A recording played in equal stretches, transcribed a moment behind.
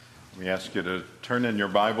We ask you to turn in your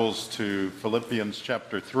Bibles to Philippians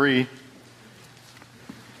chapter 3.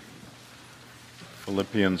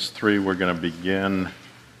 Philippians 3, we're going to begin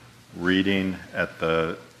reading at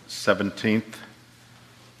the 17th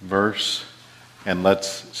verse, and let's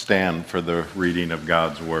stand for the reading of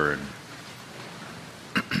God's Word.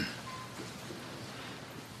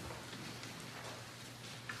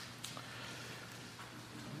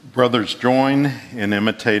 Brothers, join in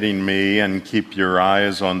imitating me and keep your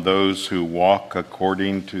eyes on those who walk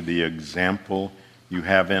according to the example you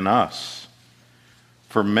have in us.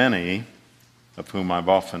 For many, of whom I've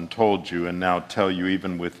often told you and now tell you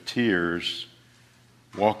even with tears,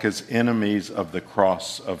 walk as enemies of the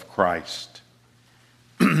cross of Christ.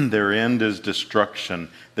 Their end is destruction.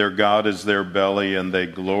 Their God is their belly, and they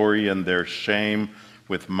glory in their shame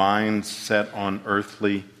with minds set on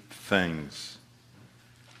earthly things.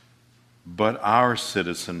 But our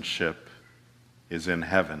citizenship is in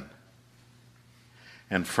heaven,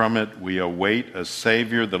 and from it we await a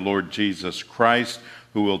Savior, the Lord Jesus Christ,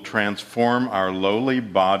 who will transform our lowly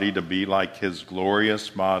body to be like his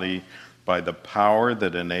glorious body by the power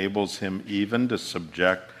that enables him even to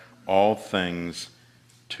subject all things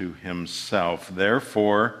to himself.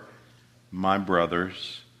 Therefore, my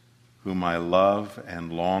brothers, whom I love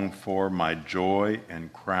and long for, my joy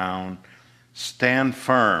and crown, stand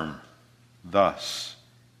firm thus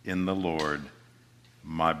in the Lord,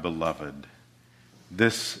 my beloved.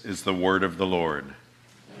 This is the word of the Lord.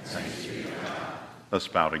 Thanks be to God. Let's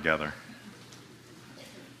bow together.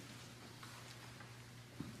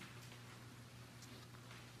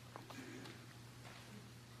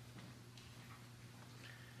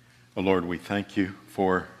 Oh Lord, we thank you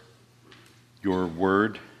for your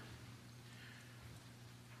word,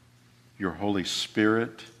 your Holy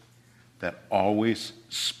Spirit that always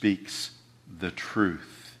speaks the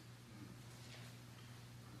truth.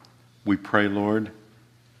 We pray, Lord,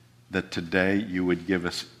 that today you would give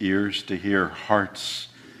us ears to hear, hearts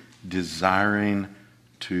desiring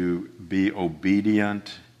to be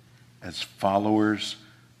obedient as followers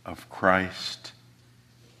of Christ.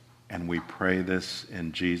 And we pray this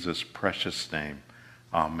in Jesus' precious name.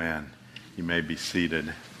 Amen. You may be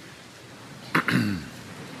seated.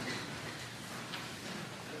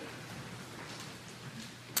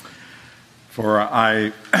 For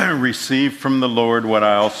I received from the Lord what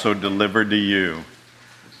I also delivered to you,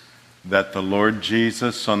 that the Lord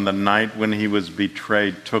Jesus, on the night when he was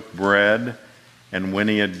betrayed, took bread, and when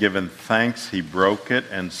he had given thanks, he broke it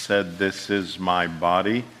and said, "This is my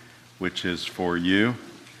body, which is for you.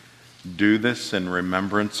 Do this in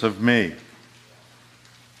remembrance of me."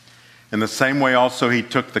 In the same way also he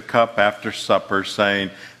took the cup after supper,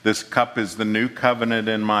 saying, "This cup is the new covenant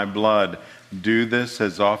in my blood. Do this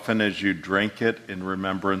as often as you drink it in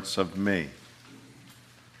remembrance of me.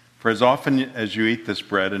 For as often as you eat this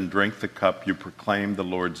bread and drink the cup, you proclaim the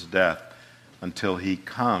Lord's death until he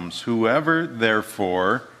comes. Whoever,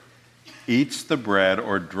 therefore, eats the bread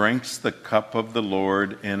or drinks the cup of the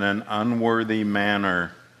Lord in an unworthy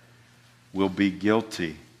manner will be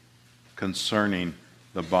guilty concerning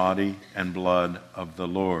the body and blood of the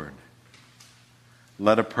Lord.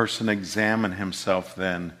 Let a person examine himself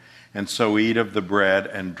then, and so eat of the bread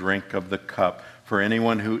and drink of the cup. For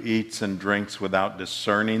anyone who eats and drinks without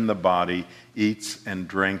discerning the body eats and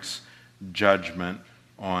drinks judgment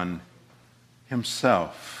on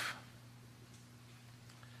himself."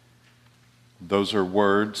 Those are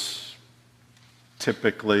words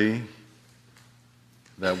typically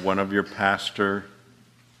that one of your pastor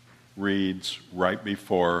reads right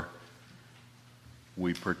before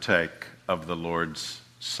we partake of the Lord's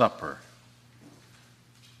Supper.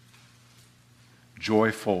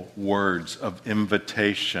 Joyful words of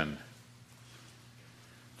invitation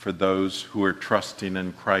for those who are trusting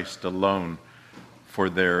in Christ alone for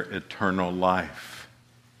their eternal life.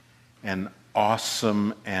 And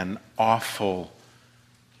awesome and awful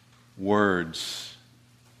words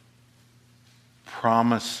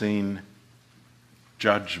promising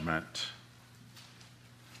judgment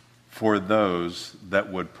for those that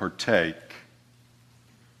would partake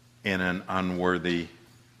in an unworthy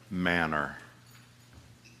manner.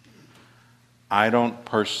 I don't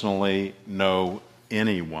personally know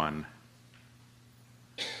anyone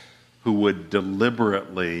who would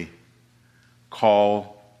deliberately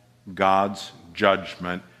call God's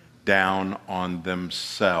judgment down on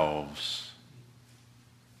themselves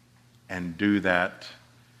and do that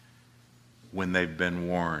when they've been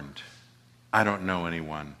warned. I don't know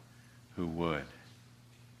anyone who would.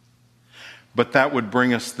 But that would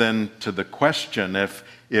bring us then to the question,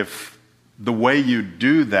 if the way you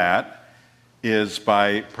do that is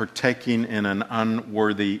by partaking in an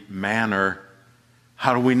unworthy manner.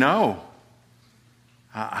 How do we know?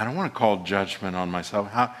 I don't want to call judgment on myself.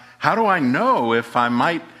 How do I know if I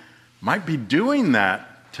might be doing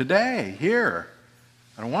that today, here?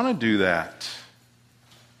 I don't want to do that.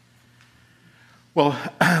 Well,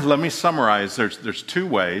 let me summarize. There's two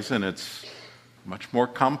ways, and it's much more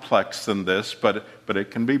complex than this, but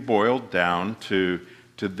it can be boiled down to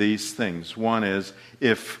these things. One is,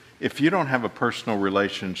 if you don't have a personal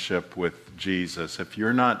relationship with Jesus, if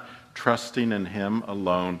you're not trusting in him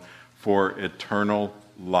alone for eternal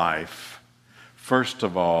life, first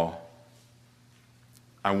of all,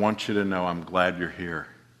 I want you to know I'm glad you're here.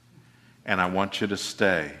 And I want you to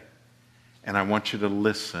stay. And I want you to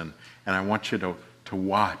listen. And I want you to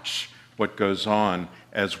watch what goes on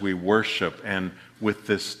as we worship and with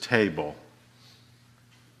this table.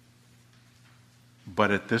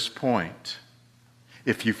 But at this point,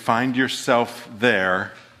 if you find yourself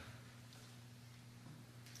there,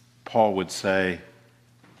 Paul would say,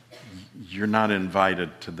 you're not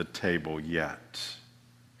invited to the table yet.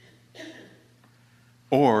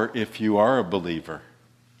 Or if you are a believer,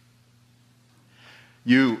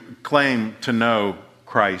 you claim to know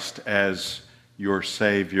Christ as your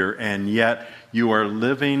Savior, and yet you are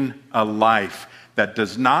living a life that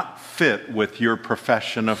does not fit with your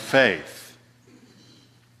profession of faith.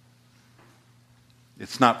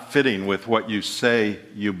 It's not fitting with what you say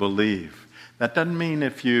you believe. That doesn't mean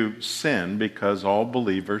if you sin, because all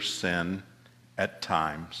believers sin at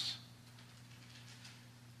times.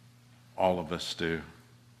 All of us do.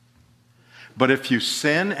 But if you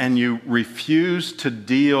sin and you refuse to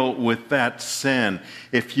deal with that sin,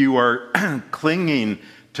 if you are clinging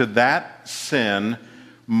to that sin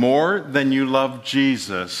more than you love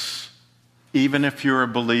Jesus, even if you're a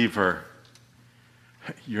believer,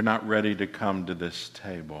 you're not ready to come to this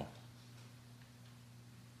table.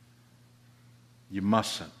 You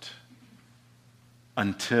mustn't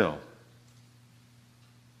until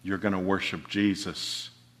you're going to worship Jesus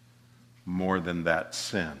more than that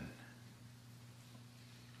sin.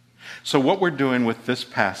 So what we're doing with this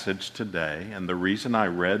passage today, and the reason I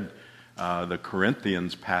read the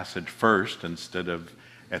Corinthians passage first instead of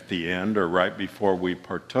at the end or right before we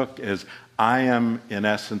partook, is I am, in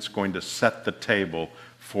essence, going to set the table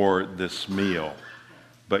for this meal,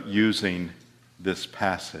 but using this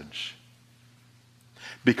passage.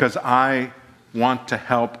 Because I want to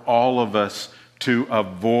help all of us to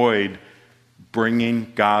avoid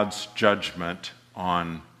bringing God's judgment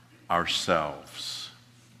on ourselves.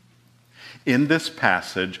 In this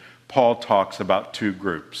passage, Paul talks about two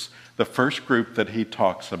groups. The first group that he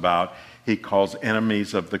talks about, he calls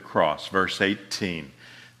enemies of the cross. Verse 18, it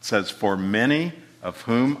says, "For many of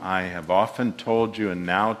whom I have often told you and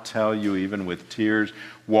now tell you even with tears,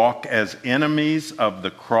 walk as enemies of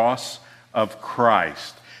the cross of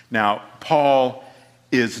Christ." Now, Paul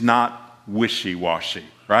is not wishy-washy,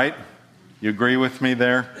 right? You agree with me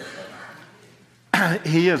there?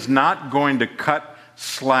 He is not going to cut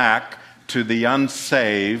slack to the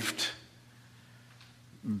unsaved,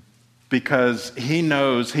 because he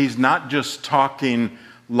knows he's not just talking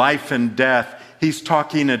life and death, he's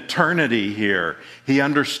talking eternity here. He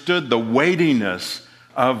understood the weightiness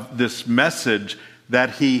of this message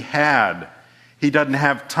that he had. He doesn't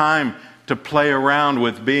have time to play around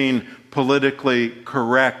with being politically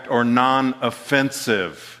correct or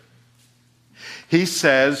non-offensive. He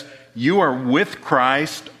says, you are with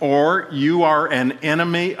Christ or you are an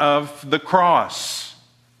enemy of the cross.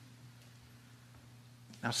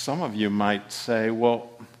 Now, some of you might say, well,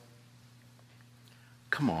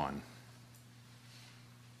 come on.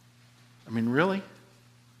 I mean, really?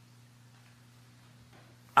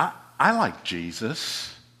 I like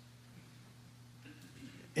Jesus.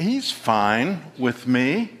 He's fine with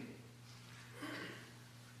me.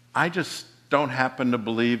 I just don't happen to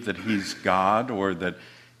believe that he's God or that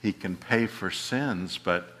he can pay for sins,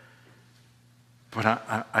 but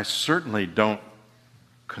I certainly don't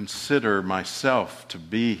consider myself to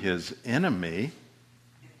be his enemy.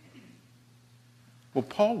 Well,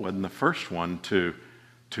 Paul wasn't the first one to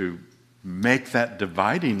make that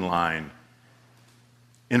dividing line.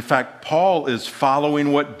 In fact, Paul is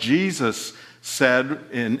following what Jesus said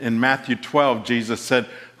in Matthew 12. Jesus said,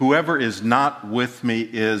 "Whoever is not with me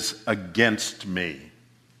is against me."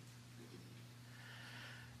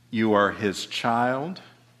 You are his child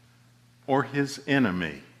or his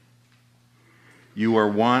enemy. You are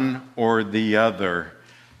one or the other.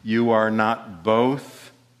 You are not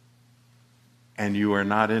both, and you are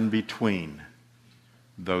not in between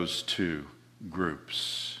those two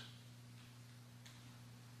groups.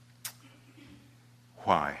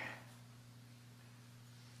 Why?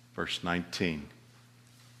 Verse 19.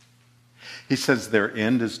 He says their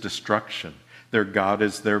end is destruction. Their God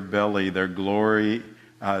is their belly. Their glory,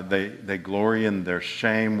 they glory in their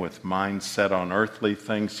shame with minds set on earthly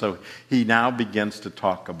things. So he now begins to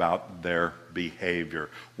talk about their behavior,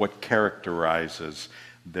 what characterizes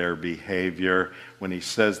their behavior. When he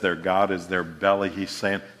says their God is their belly, he's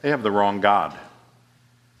saying they have the wrong God.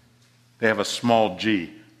 They have a small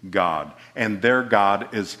g God. And their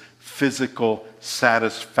God is physical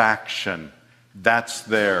satisfaction. That's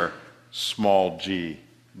their small g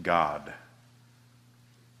God.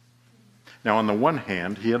 Now, on the one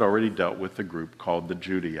hand, he had already dealt with a group called the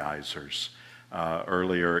Judaizers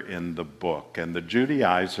earlier in the book. And the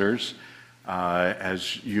Judaizers,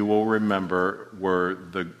 as you will remember, were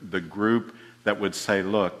the group that would say,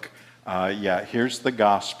 look, here's the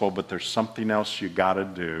gospel, but there's something else you got to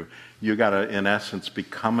do. You got to, in essence,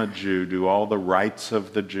 become a Jew, do all the rites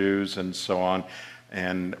of the Jews and so on.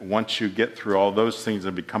 And once you get through all those things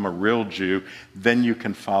and become a real Jew, then you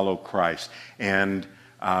can follow Christ. And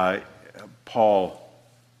Paul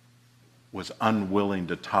was unwilling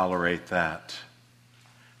to tolerate that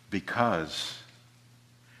because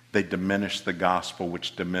they diminished the gospel,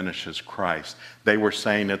 which diminishes Christ. They were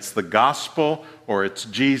saying it's the gospel or it's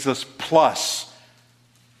Jesus plus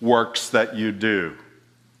works that you do.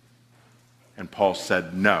 And Paul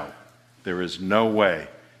said, no, there is no way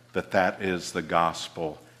that that is the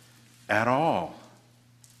gospel at all.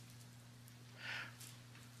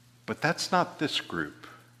 But that's not this group,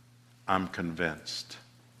 I'm convinced.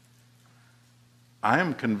 I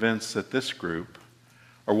am convinced that this group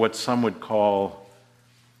are what some would call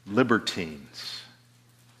libertines,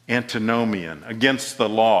 antinomian, against the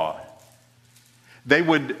law. They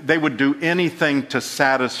would do anything to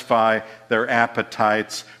satisfy their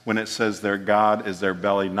appetites when it says their God is their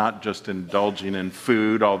belly, not just indulging in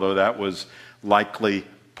food, although that was likely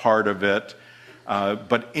part of it,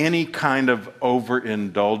 but any kind of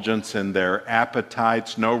overindulgence in their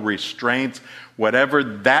appetites, no restraints, whatever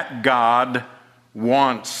that God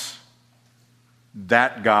wants,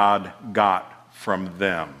 that God got from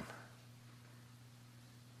them.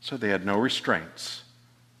 So they had no restraints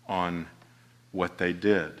on what they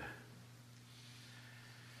did.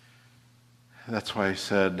 That's why I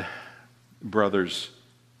said, brothers,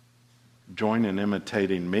 join in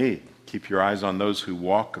imitating me. Keep your eyes on those who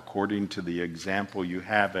walk according to the example you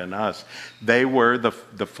have in us. They were the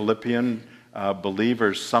Philippian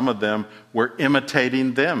believers. Some of them were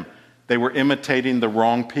imitating them. They were imitating the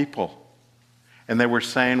wrong people. And they were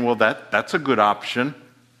saying, well, that's a good option.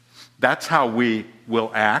 That's how we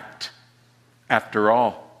will act. After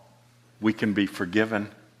all, we can be forgiven.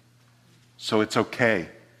 So it's okay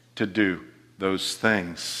to do those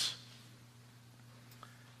things.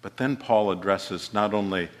 But then Paul addresses not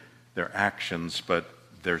only their actions, but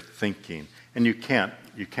their thinking. And you can't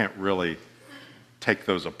really take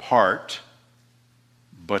those apart,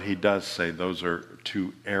 but he does say those are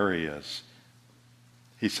two areas.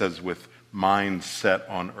 He says, with minds set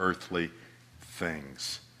on earthly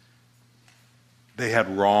things. They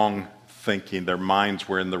had wrong thinking. Their minds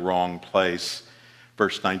were in the wrong place.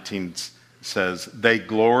 Verse 19 says, they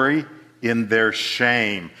glory in their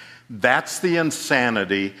shame. That's the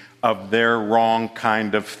insanity of their wrong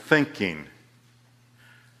kind of thinking.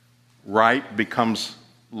 Right becomes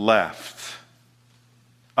left.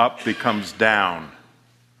 Up becomes down.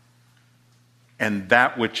 And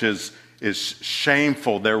that which is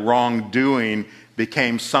shameful, their wrongdoing,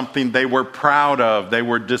 became something they were proud of. They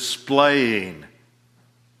were displaying.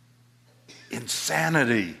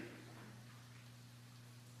 Insanity.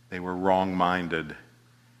 They were wrong-minded.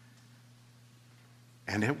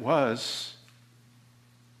 And it was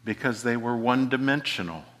because they were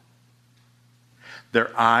one-dimensional.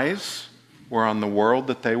 Their eyes were on the world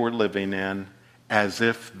that they were living in as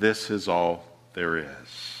if this is all there is.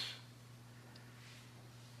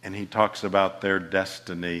 And he talks about their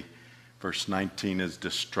destiny. Verse 19 is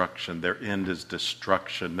destruction. Their end is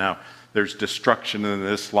destruction. Now, there's destruction in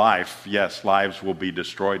this life. Yes, lives will be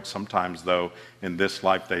destroyed. Sometimes, though, in this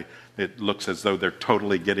life, it looks as though they're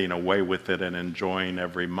totally getting away with it and enjoying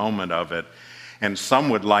every moment of it. And some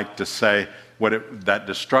would like to say that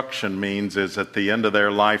destruction means is at the end of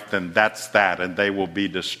their life, then that's that, and they will be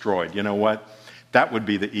destroyed. You know what? That would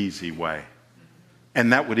be the easy way.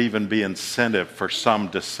 And that would even be incentive for some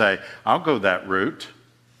to say, I'll go that route.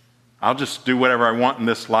 I'll just do whatever I want in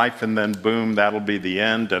this life, and then boom, that'll be the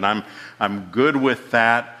end, and I'm good with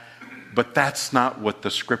that. But that's not what the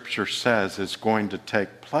Scripture says is going to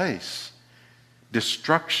take place.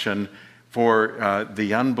 Destruction for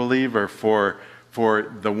the unbeliever, for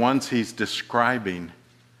the ones he's describing,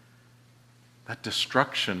 that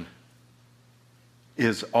destruction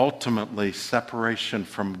is ultimately separation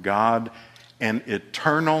from God and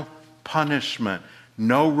eternal punishment.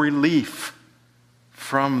 No relief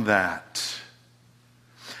from that.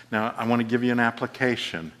 Now, I want to give you an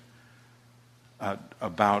application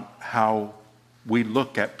about how we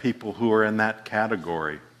look at people who are in that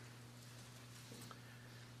category,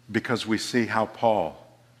 because we see how Paul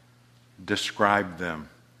described them.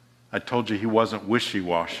 I told you he wasn't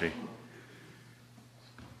wishy-washy,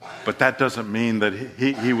 but that doesn't mean that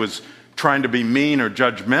he was trying to be mean or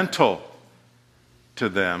judgmental to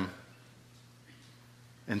them.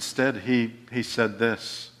 Instead, he said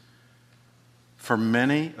this: "For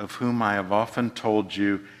many of whom I have often told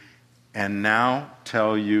you, and now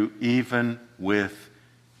tell you even with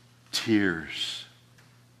tears."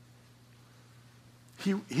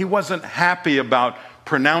 He wasn't happy about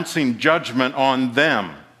pronouncing judgment on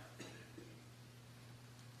them.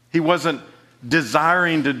 He wasn't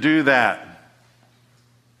desiring to do that.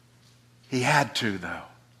 He had to, though.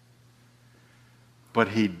 But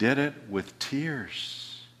he did it with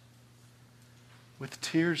tears. With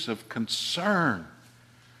tears of concern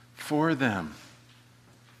for them.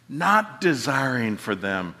 Not desiring for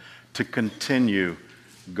them to continue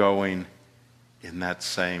going in that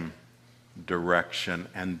same direction.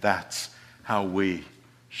 And that's how we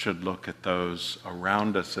should look at those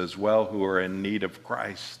around us as well who are in need of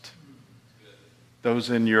Christ.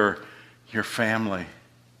 Those in your family,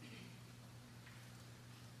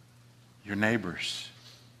 your neighbors,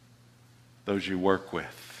 those you work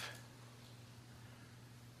with.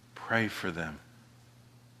 Pray for them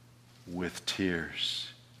with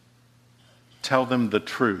tears. Tell them the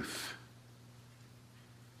truth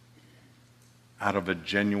out of a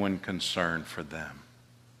genuine concern for them.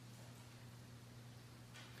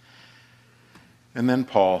 And then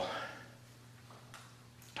Paul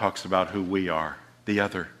talks about who we are, the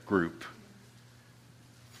other group,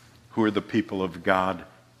 who are the people of God.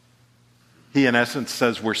 He, in essence,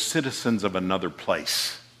 says we're citizens of another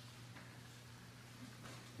place.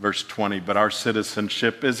 Verse 20, "But our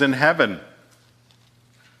citizenship is in heaven.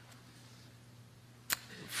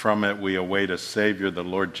 From it we await a Savior, the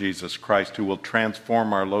Lord Jesus Christ, who will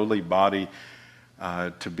transform our lowly body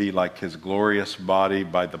to be like his glorious body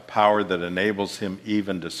by the power that enables him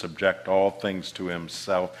even to subject all things to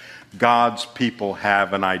himself." God's people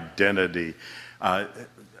have an identity.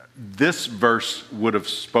 This verse would have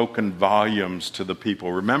spoken volumes to the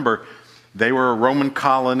people. Remember, they were a Roman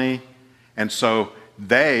colony, and so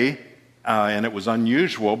they, and it was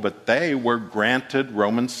unusual, but they were granted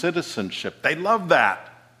Roman citizenship. They loved that.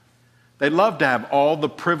 They loved to have all the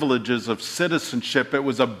privileges of citizenship. It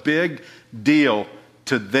was a big deal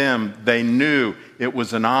to them. They knew it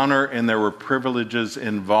was an honor and there were privileges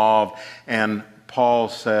involved. And Paul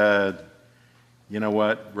said, you know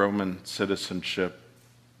what, Roman citizenship,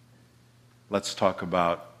 let's talk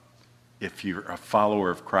about, if you're a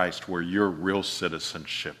follower of Christ, where your real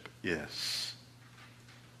citizenship is.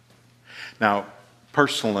 Now,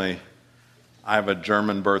 personally, I have a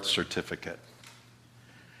German birth certificate.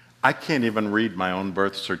 I can't even read my own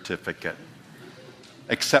birth certificate,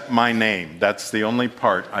 except my name. That's the only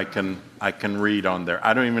part I can read on there.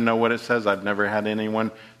 I don't even know what it says. I've never had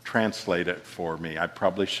anyone translate it for me. I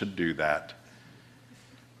probably should do that.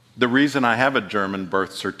 The reason I have a German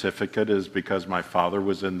birth certificate is because my father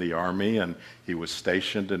was in the army and he was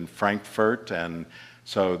stationed in Frankfurt, and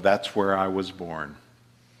so that's where I was born.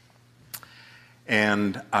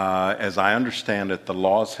 And as I understand it, the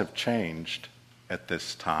laws have changed at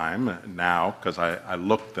this time now, because I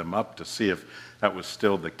looked them up to see if that was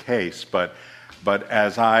still the case. But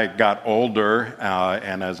as I got older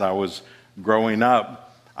and as I was growing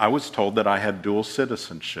up, I was told that I had dual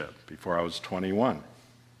citizenship before I was 21.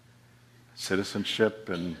 Citizenship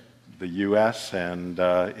in the U.S. and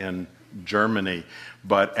in Germany.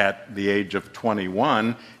 But at the age of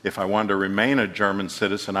 21, if I wanted to remain a German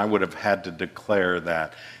citizen, I would have had to declare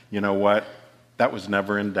that. You know what? That was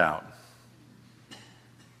never in doubt.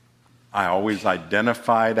 I always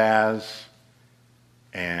identified as,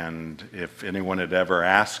 and if anyone had ever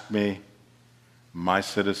asked me, my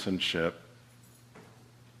citizenship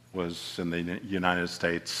was in the United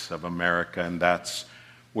States of America, and that's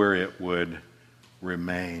where it would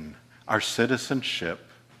remain. Our citizenship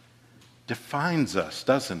defines us,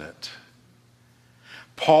 doesn't it?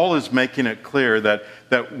 Paul is making it clear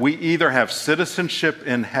that we either have citizenship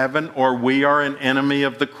in heaven or we are an enemy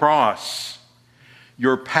of the cross.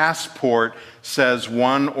 Your passport says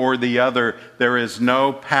one or the other. There is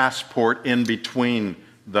no passport in between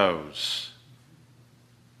those.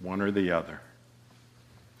 One or the other.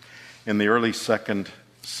 In the early 2nd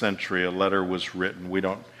century a letter was written. We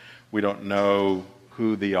don't know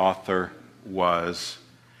who the author was,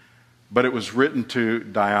 but it was written to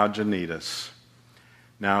Diogenes.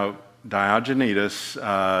 Now, Diogenes,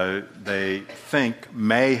 they think,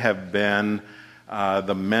 may have been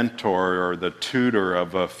the mentor or the tutor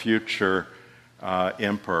of a future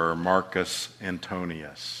emperor, Marcus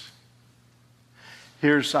Antonius.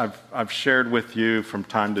 I've shared with you from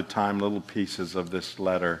time to time little pieces of this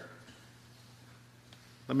letter.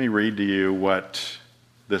 Let me read to you what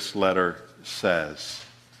this letter says.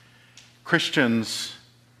 Christians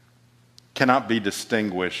cannot be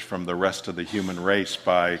distinguished from the rest of the human race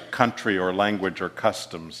by country or language or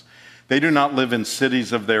customs. They do not live in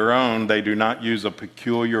cities of their own. They do not use a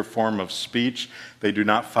peculiar form of speech. They do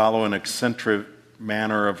not follow an eccentric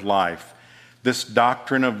manner of life. This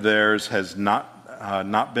doctrine of theirs has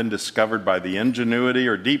not been discovered by the ingenuity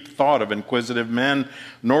or deep thought of inquisitive men,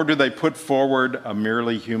 nor do they put forward a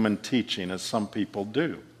merely human teaching, as some people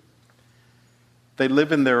do. They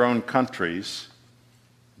live in their own countries,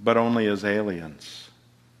 but only as aliens.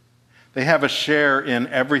 They have a share in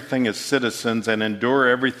everything as citizens and endure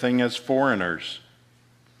everything as foreigners.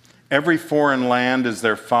 Every foreign land is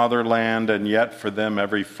their fatherland, and yet for them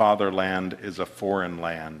every fatherland is a foreign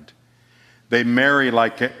land. They marry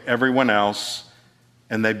like everyone else,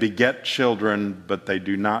 and they beget children, but they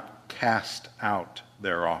do not cast out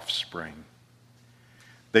their offspring.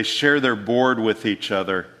 They share their board with each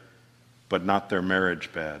other, but not their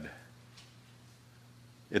marriage bed.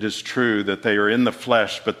 It is true that they are in the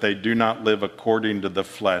flesh, but they do not live according to the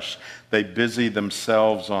flesh. They busy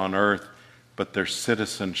themselves on earth, but their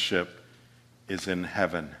citizenship is in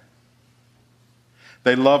heaven.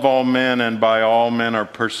 They love all men, and by all men are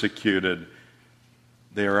persecuted.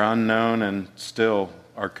 They are unknown and still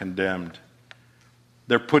are condemned.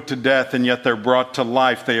 They're put to death, and yet they're brought to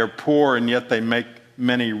life. They are poor, and yet they make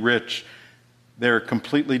many rich. They are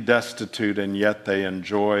completely destitute, and yet they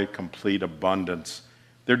enjoy complete abundance.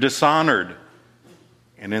 They're dishonored,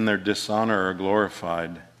 and in their dishonor are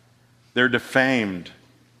glorified. They're defamed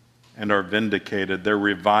and are vindicated. They're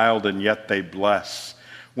reviled, and yet they bless.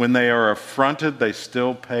 When they are affronted, they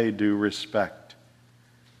still pay due respect.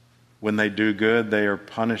 When they do good, they are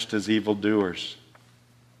punished as evildoers.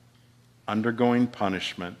 Undergoing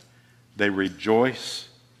punishment, they rejoice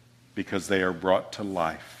because they are brought to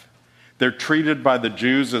life. They're treated by the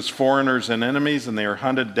Jews as foreigners and enemies, and they are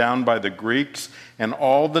hunted down by the Greeks. And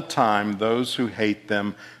all the time, those who hate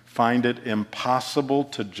them find it impossible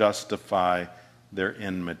to justify their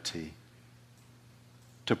enmity.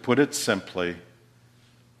 To put it simply,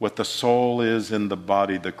 what the soul is in the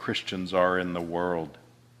body, the Christians are in the world.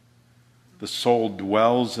 The soul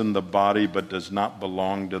dwells in the body but does not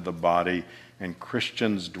belong to the body, and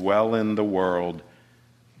Christians dwell in the world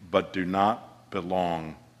but do not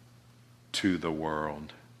belong to the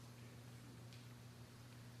world.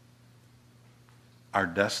 Our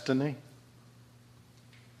destiny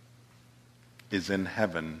is in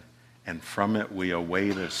heaven, and from it we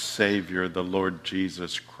await a Savior, the Lord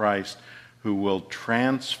Jesus Christ, who will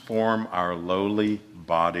transform our lowly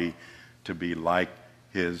body to be like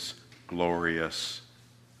his glorious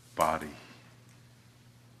body.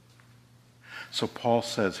 So Paul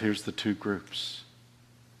says, here's the two groups.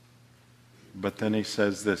 But then he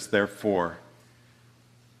says this, therefore,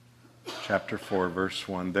 chapter 4, verse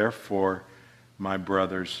 1, therefore, my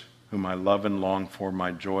brothers, whom I love and long for,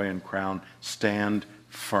 my joy and crown, stand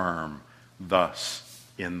firm thus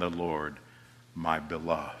in the Lord, my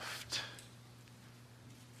beloved.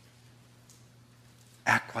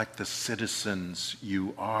 Act like the citizens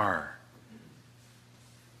you are.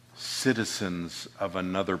 Citizens of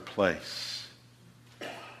another place.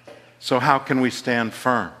 So how can we stand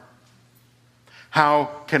firm? How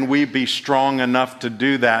can we be strong enough to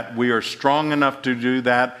do that? We are strong enough to do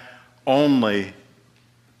that only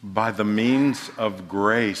by the means of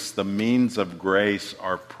grace. The means of grace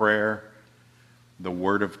are prayer, the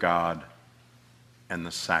Word of God, and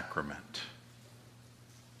the sacrament.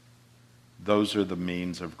 Those are the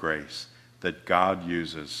means of grace that God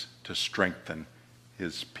uses to strengthen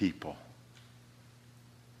his people.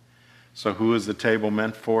 So who is the table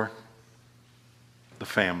meant for? The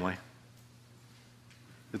family.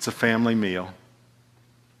 It's a family meal.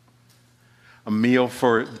 A meal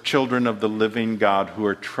for children of the living God who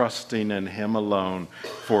are trusting in him alone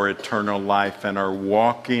for eternal life and are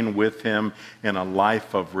walking with him in a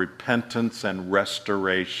life of repentance and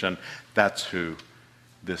restoration. That's who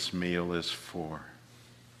this meal is for.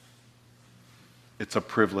 It's a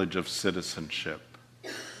privilege of citizenship.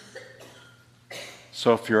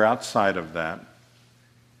 So if you're outside of that,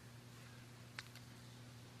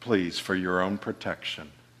 please, for your own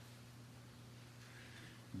protection,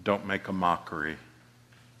 don't make a mockery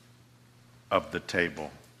of the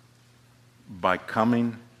table by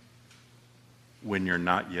coming when you're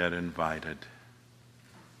not yet invited.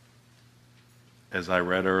 As I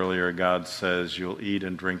read earlier, God says you'll eat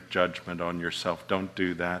and drink judgment on yourself. Don't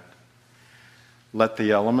do that. Let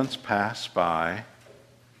the elements pass by.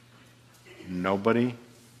 Nobody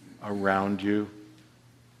around you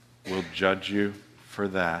will judge you for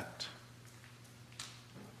that.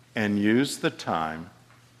 And use the time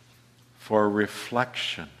for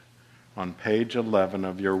reflection. On page 11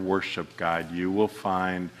 of your worship guide, you will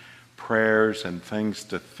find prayers and things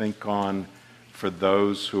to think on for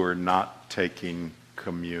those who are not taking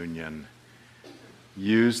communion.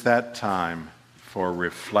 Use that time for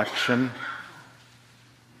reflection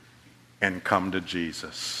and come to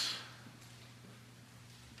Jesus.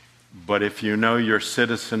 But if you know your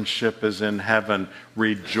citizenship is in heaven,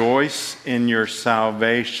 rejoice in your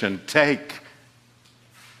salvation. Take,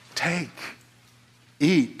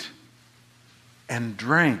 eat, and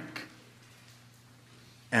drink,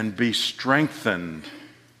 and be strengthened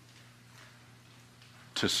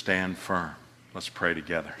to stand firm. Let's pray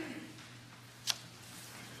together.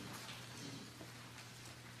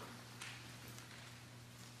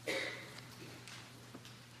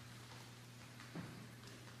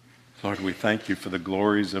 Lord, we thank you for the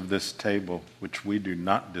glories of this table, which we do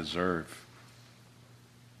not deserve,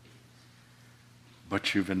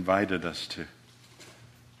 but you've invited us to.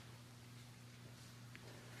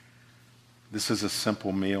 This is a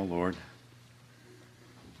simple meal, Lord.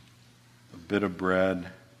 A bit of bread,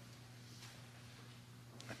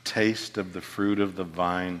 a taste of the fruit of the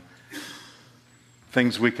vine,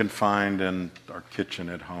 things we can find in our kitchen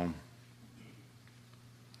at home.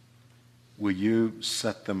 Will you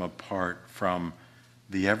set them apart from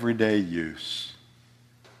the everyday use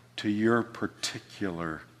to your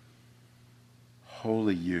particular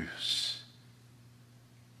holy use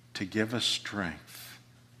to give us strength,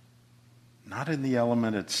 not in the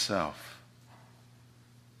element itself,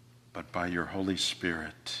 but by your Holy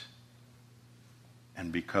Spirit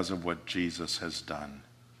and because of what Jesus has done.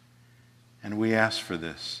 And we ask for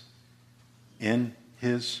this in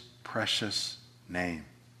his precious name.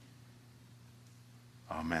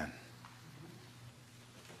 Amen.